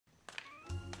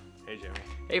Hey, Jimmy.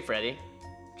 Hey, Freddie.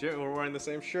 Jimmy, we're wearing the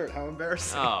same shirt. How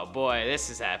embarrassing. Oh, boy, this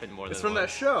has happened more than once. It's from that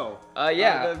show.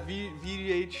 Yeah. The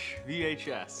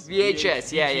VGHS.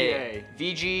 VHS,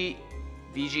 VGA.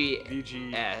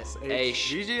 VGHS.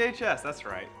 VGHS, that's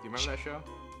right. Do you remember that show?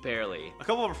 Barely. A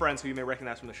couple of our friends who you may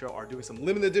recognize from the show are doing some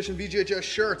limited edition VGHS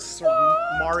shirts, sort of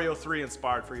Mario 3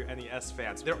 inspired for your NES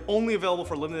fans. They're only available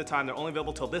for limited time. They're only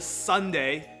available till this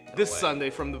Sunday. Sunday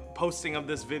from the posting of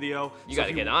this video. You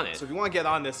gotta get on it. So if you want to get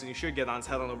on this, and you should get on this,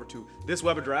 head on over to this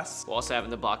web address. We'll also have it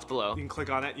in the box below. You can click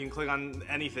on it. You can click on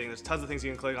anything. There's tons of things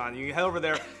you can click on. You can head over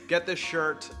there, get this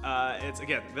shirt. It's,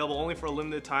 again, available only for a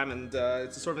limited time, and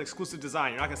it's a sort of an exclusive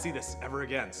design. You're not gonna see this ever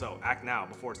again, so act now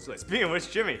before it's too late. Speaking of which,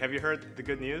 Jimmy, have you heard the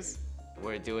good news?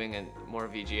 We're doing more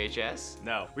VGHS?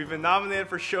 No. We've been nominated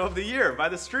for Show of the Year by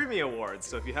the Streamy Awards.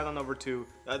 So if you head on over to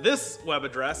this web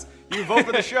address, you can vote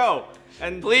for the show.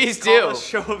 And please call do. us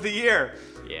Show of the Year.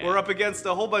 Yeah. We're up against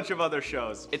a whole bunch of other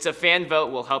shows. It's a fan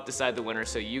vote. We'll help decide the winner,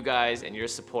 so you guys and your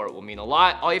support will mean a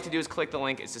lot. All you have to do is click the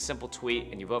link. It's a simple tweet,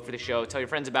 and you vote for the show. Tell your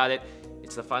friends about it.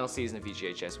 It's the final season of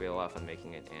VGHS. We had a lot of fun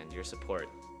making it, and your support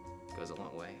goes a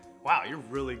long way. Wow, you're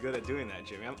really good at doing that,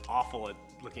 Jimmy. I'm awful at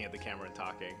looking at the camera and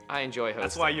talking. I enjoy hosting.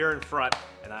 That's why you're in front,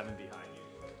 and I'm in behind you.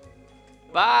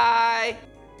 Bye!